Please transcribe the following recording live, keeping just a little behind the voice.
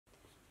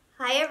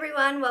Hi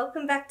everyone,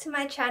 welcome back to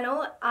my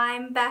channel.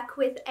 I'm back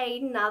with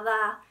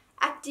another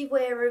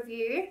activewear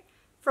review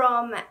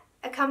from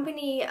a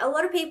company a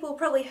lot of people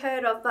probably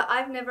heard of, but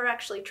I've never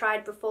actually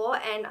tried before,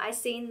 and I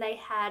seen they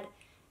had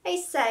a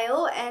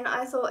sale and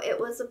I thought it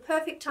was a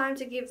perfect time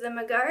to give them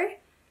a go.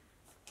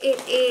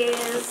 It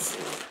is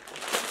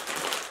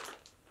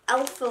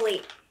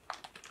Alphalete.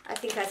 I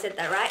think I said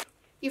that right.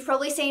 You've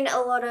probably seen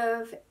a lot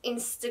of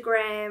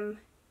Instagram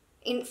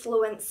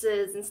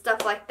influencers and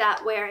stuff like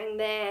that wearing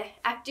their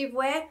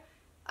activewear.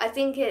 I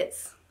think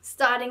it's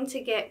starting to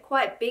get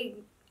quite big.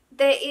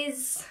 There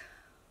is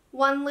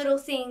one little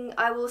thing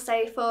I will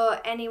say for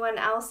anyone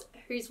else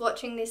who's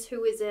watching this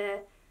who is a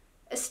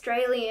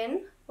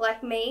Australian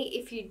like me.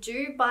 If you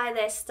do buy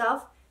their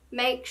stuff,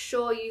 make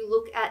sure you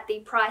look at the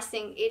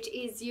pricing. It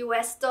is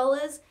US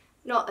dollars,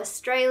 not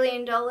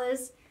Australian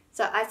dollars.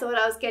 So I thought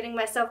I was getting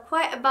myself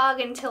quite a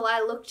bargain until I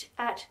looked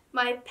at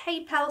my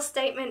PayPal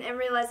statement and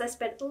realised I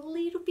spent a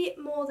little bit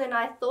more than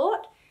I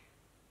thought.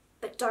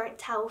 But don't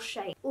tell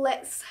Shane.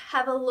 Let's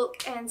have a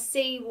look and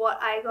see what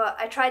I got.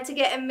 I tried to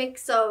get a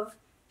mix of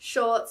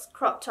shorts,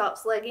 crop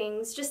tops,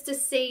 leggings, just to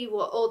see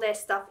what all their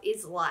stuff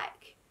is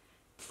like.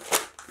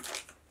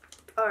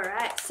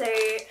 Alright, so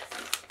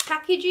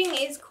packaging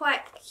is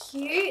quite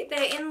cute.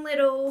 They're in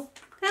little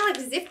kind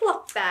of like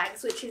Ziploc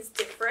bags, which is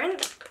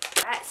different.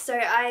 Alright, so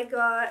I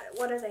got,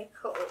 what are they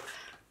called?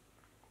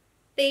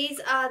 These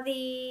are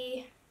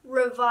the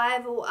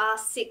Revival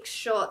R6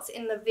 shorts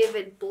in the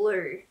vivid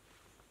blue.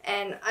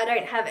 And I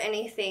don't have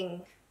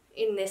anything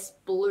in this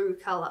blue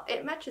colour.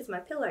 It matches my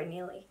pillow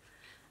nearly.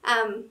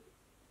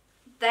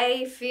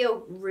 They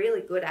feel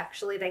really good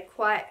actually. It's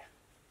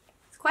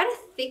quite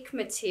a thick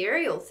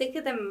material,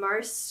 thicker than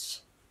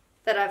most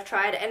that I've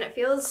tried, and it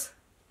feels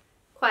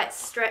quite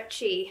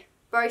stretchy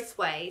both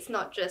ways,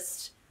 not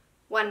just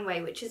one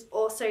way, which is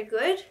also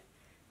good.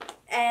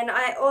 And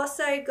I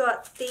also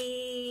got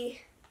the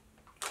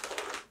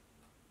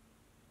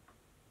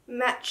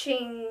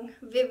matching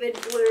vivid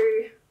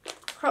blue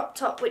crop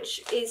top,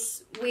 which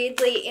is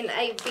weirdly in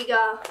a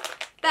bigger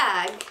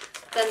bag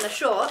than the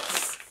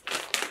shorts.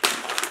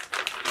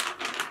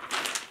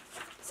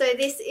 So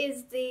this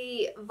is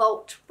the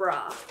Vault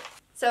bra.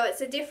 So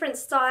it's a different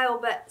style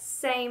but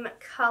same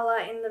colour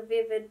in the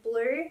vivid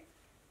blue.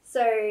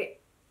 So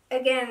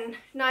again,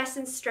 nice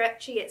and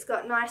stretchy. It's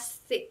got nice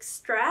thick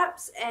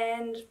straps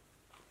and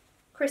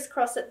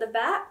crisscross at the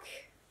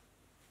back.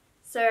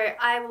 So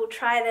I will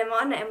try them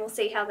on and we'll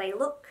see how they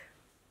look.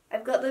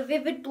 I've got the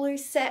vivid blue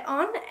set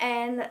on,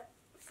 and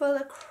for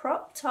the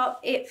crop top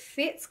it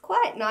fits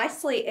quite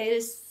nicely. It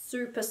is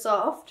super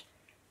soft,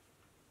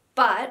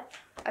 but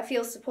I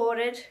feel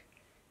supported.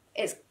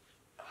 It's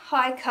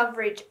high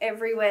coverage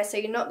everywhere, so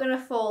you're not going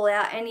to fall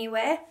out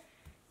anywhere.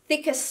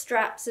 Thicker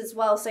straps as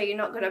well, so you're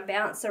not going to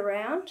bounce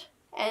around.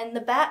 And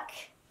the back,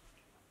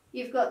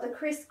 you've got the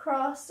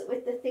crisscross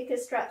with the thicker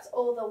straps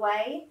all the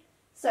way,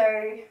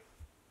 so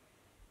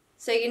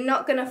you're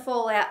not going to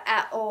fall out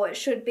at all. It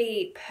should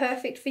be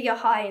perfect for your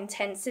high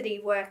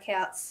intensity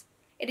workouts.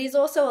 It is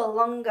also a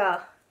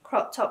longer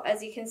crop top,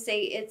 as you can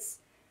see. It's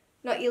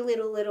not your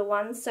little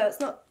one, so it's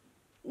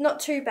not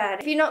too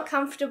bad. If you're not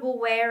comfortable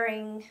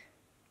wearing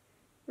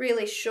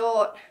really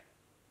short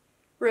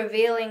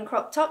revealing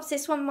crop tops,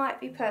 this one might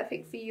be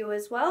perfect for you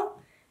as well.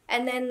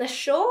 And then the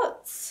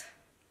shorts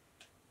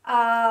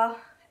are,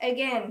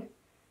 again,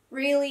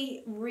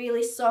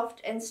 really soft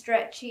and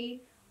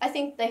stretchy. I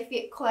think they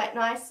fit quite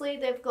nicely.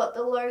 They've got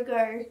the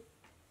logo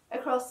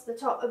across the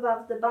top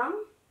above the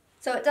bum.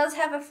 So it does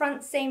have a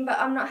front seam, but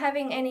I'm not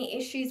having any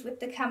issues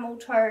with the camel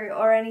toe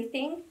or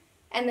anything.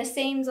 And the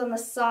seams on the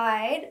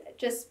side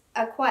just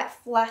are quite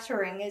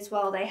flattering as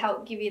well. They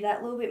help give you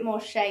that little bit more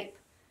shape.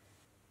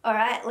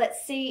 Alright,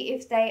 let's see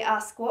if they are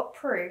squat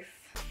proof.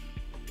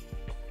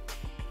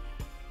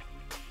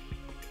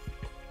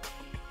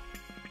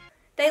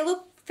 They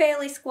look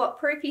fairly squat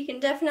proof. You can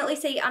definitely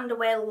see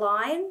underwear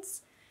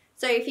lines.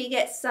 So if you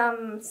get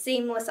some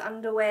seamless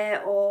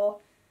underwear or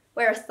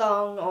wear a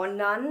thong or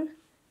none,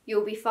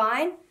 you'll be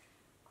fine.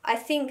 I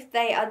think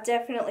they are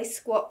definitely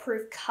squat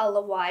proof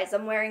colour wise.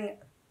 I'm wearing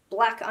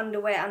black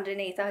underwear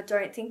underneath. I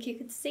don't think you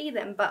could see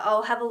them, but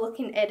I'll have a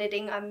look in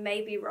editing. I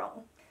may be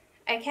wrong.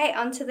 Okay,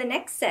 on to the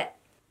next set.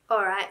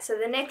 Alright, so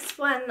the next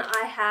one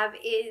I have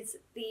is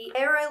the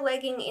aero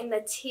legging in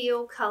the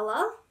teal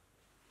colour.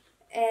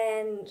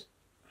 And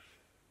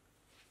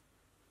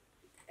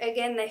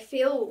again, they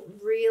feel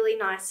really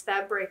nice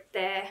fabric.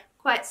 They're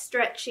quite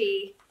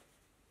stretchy.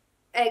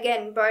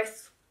 Again,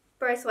 both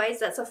ways.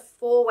 That's a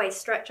 4-way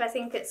stretch, I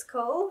think it's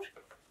called.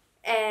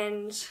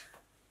 And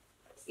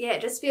yeah,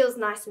 it just feels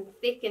nice and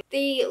thick. And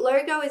the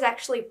logo is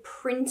actually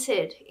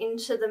printed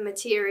into the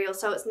material,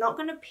 so it's not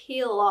going to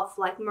peel off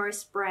like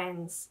most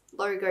brands'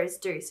 logos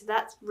do. So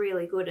that's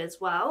really good as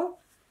well.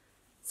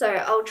 So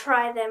I'll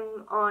try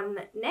them on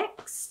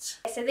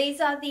next. So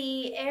these are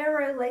the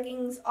aero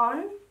leggings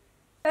on.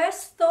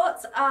 First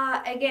thoughts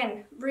are,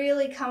 again,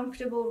 really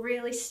comfortable,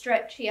 really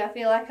stretchy. I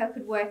feel like I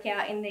could work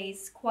out in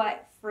these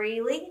quite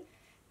freely.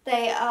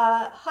 They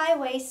are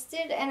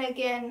high-waisted and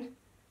again,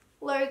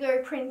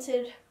 logo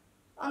printed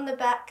on the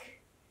back.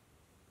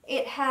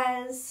 It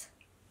has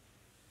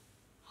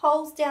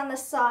holes down the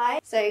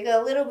side, so you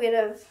got a little bit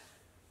of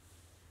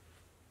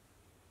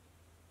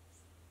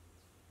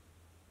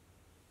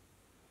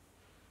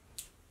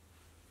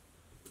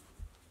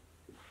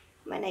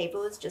my neighbour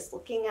was just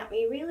looking at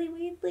me really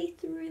weirdly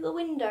through the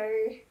window.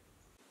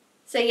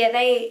 So yeah,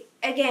 they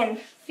again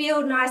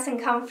feel nice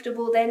and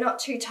comfortable. They're not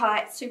too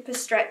tight, super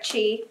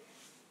stretchy.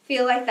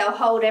 Feel like they'll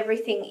hold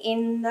everything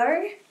in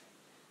though.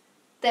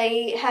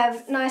 They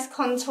have nice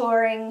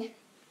contouring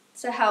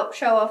to help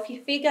show off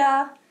your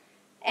figure,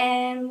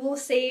 and we'll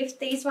see if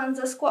these ones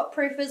are squat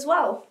proof as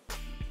well.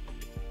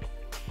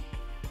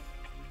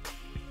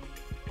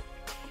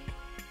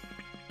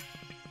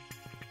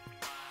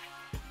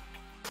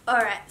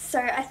 Alright, so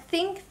I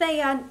think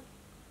they are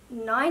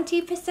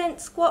 90%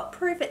 squat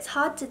proof. It's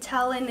hard to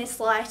tell in this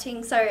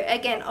lighting, so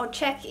again I'll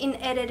check in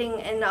editing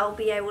and I'll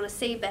be able to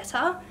see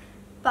better,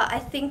 but I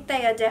think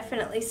they are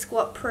definitely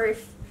squat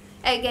proof.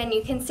 Again,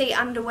 you can see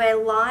underwear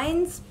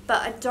lines,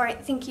 but I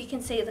don't think you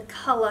can see the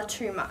colour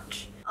too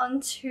much.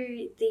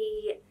 Onto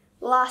the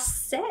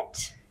last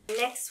set.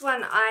 Next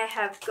one I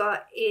have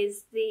got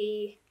is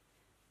the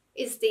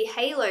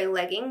halo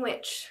legging,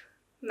 which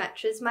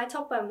matches my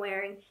top I'm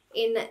wearing,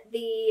 in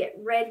the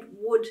red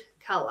wood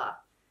colour.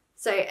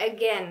 So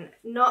again,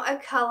 not a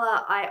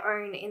colour I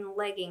own in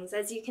leggings.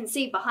 As you can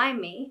see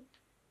behind me,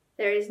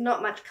 there is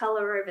not much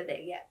colour over there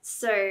yet.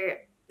 So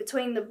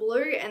between the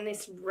blue and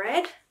this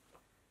red,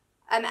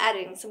 I'm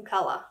adding some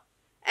colour.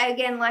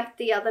 Again, like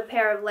the other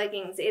pair of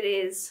leggings, it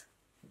is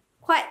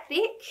quite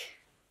thick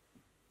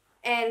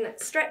and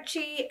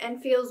stretchy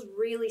and feels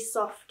really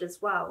soft as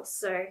well.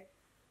 So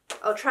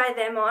I'll try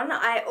them on.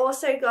 I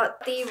also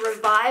got the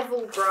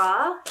Revival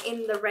bra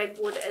in the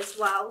redwood as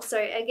well.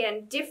 So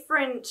again,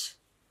 different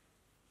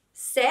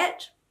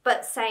set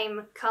but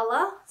same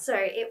colour, so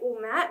it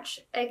will match.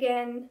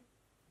 Again,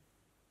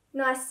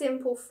 nice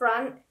simple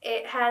front.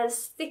 It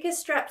has thicker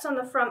straps on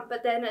the front,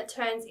 but then it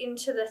turns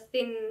into the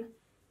thin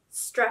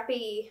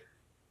strappy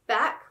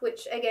back,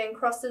 which again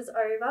crosses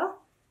over.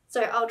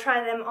 So I'll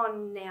try them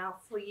on now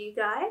for you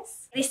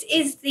guys. This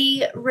is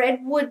the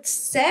redwood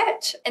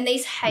set, and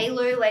these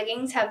halo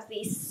leggings have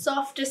the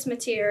softest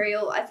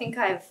material I think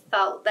I've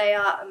felt. They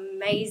are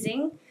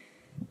amazing.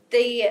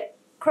 The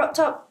crop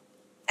top,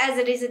 as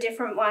it is a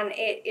different one,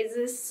 it is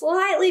a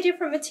slightly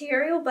different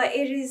material, but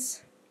it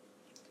is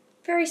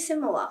very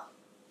similar.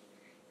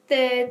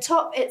 The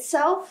top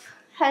itself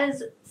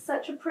has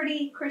such a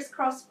pretty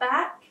crisscross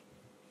back,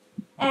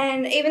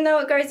 and even though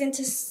it goes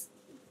into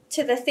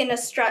the thinner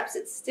straps,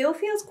 it still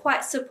feels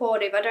quite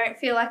supportive. I don't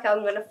feel like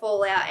I'm going to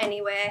fall out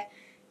anywhere.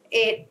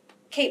 It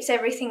keeps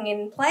everything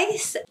in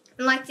place.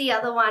 And like the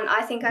other one,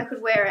 I think I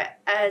could wear it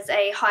as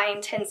a high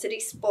intensity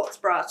sports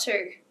bra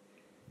too.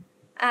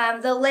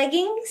 The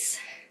leggings,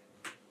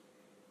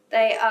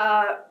 they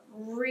are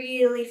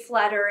really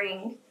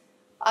flattering.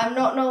 I'm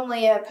not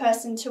normally a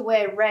person to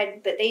wear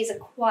red, but these are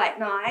quite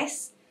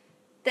nice.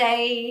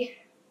 They,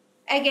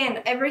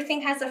 again,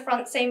 everything has a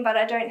front seam, but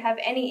I don't have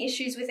any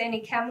issues with any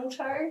camel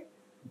toe.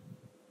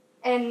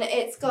 And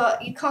it's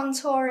got your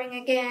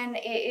contouring again.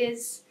 It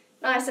is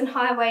nice and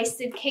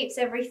high-waisted, keeps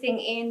everything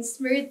in,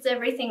 smooths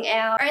everything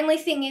out. Only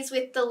thing is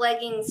with the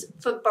leggings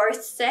for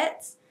both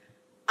sets,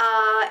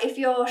 if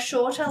you're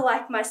shorter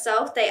like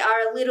myself, they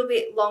are a little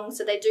bit long,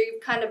 so they do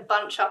kind of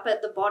bunch up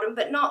at the bottom,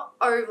 but not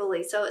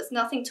overly, so it's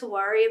nothing to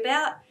worry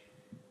about.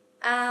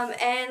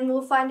 And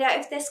we'll find out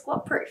if they're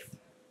squat proof.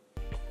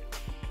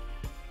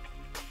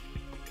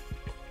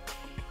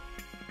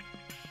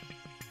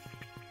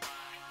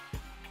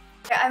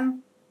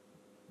 I'm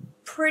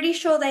pretty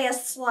sure they are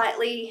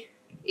slightly,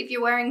 if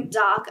you're wearing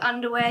dark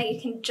underwear, you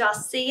can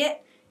just see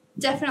it.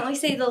 Definitely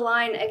see the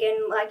line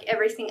again, like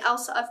everything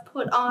else I've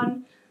put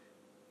on.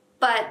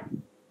 But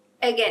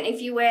again,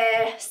 if you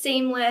wear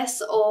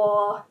seamless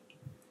or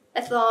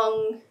a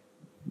thong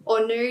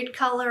or nude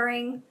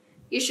colouring,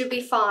 you should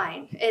be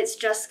fine. It's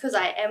just because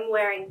I am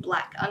wearing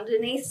black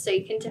underneath, so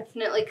you can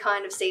definitely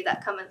kind of see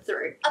that coming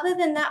through. Other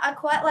than that, I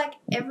quite like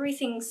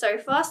everything so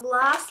far.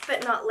 Last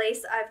but not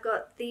least, I've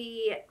got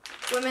the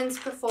Women's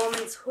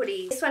Performance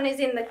hoodie. This one is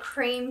in the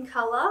cream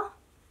colour,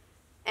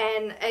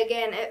 and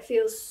again, it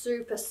feels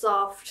super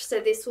soft, so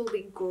this will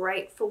be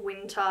great for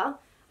winter.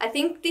 I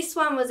think this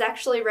one was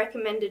actually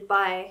recommended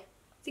by, I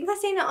think I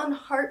seen it on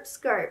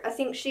Hopescope. I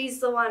think she's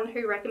the one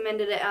who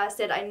recommended it. I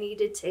said I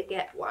needed to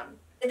get one.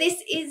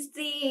 This is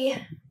the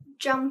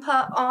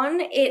jumper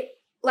on. It,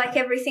 like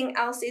everything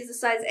else, is a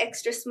size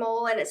extra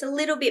small, and it's a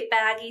little bit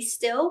baggy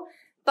still.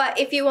 But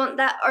if you want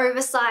that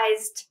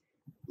oversized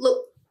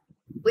look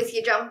with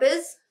your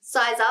jumpers,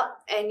 size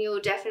up and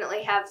you'll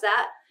definitely have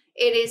that.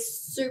 It is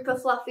super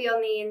fluffy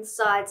on the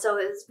inside, so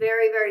it's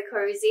very, very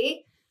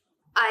cozy.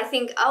 I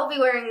think I'll be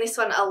wearing this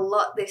one a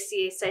lot this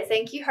year, so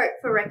thank you, Hope,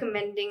 for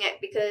recommending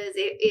it, because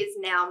it is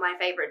now my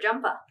favourite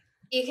jumper.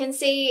 You can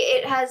see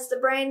it has the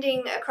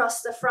branding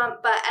across the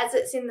front, but as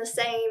it's in the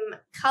same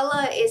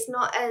colour, it's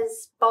not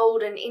as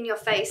bold and in your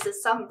face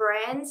as some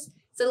brands.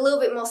 It's a little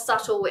bit more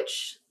subtle,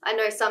 which I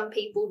know some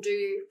people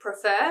do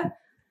prefer.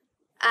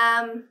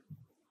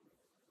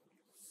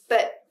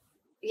 But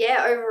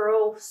yeah,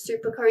 overall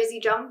super cozy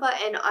jumper,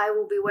 and I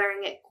will be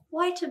wearing it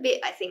quite a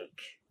bit, I think.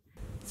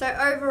 So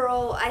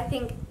overall, I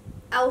think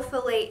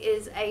Alphalete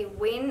is a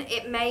win.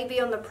 It may be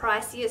on the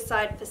pricier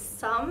side for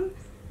some,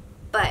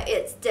 but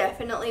it's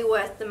definitely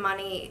worth the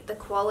money. The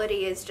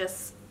quality is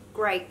just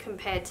great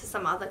compared to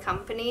some other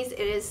companies. It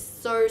is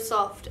so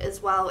soft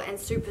as well and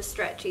super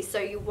stretchy, so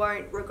you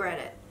won't regret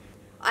it.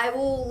 I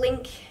will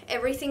link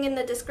everything in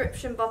the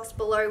description box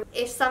below.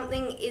 If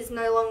something is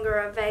no longer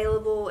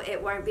available, it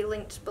won't be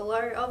linked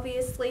below,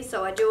 obviously,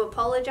 so I do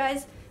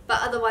apologize, but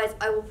otherwise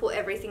I will put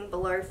everything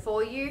below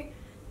for you.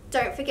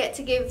 Don't forget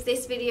to give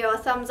this video a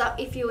thumbs up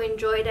if you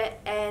enjoyed it,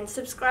 and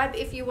subscribe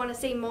if you want to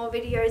see more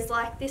videos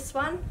like this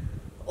one.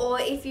 Or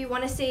if you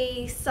want to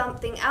see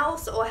something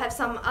else or have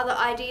some other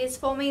ideas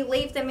for me,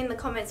 leave them in the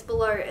comments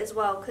below as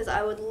well, because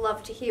I would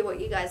love to hear what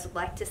you guys would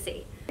like to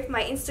see.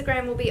 My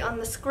Instagram will be on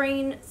the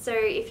screen, so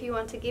if you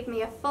want to give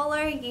me a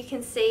follow, you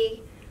can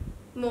see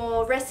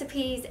more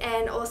recipes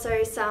and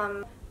also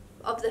some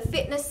of the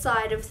fitness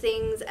side of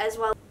things as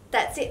well.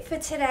 That's it for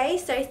today,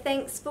 so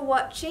thanks for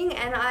watching,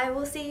 and I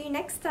will see you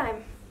next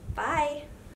time. Bye!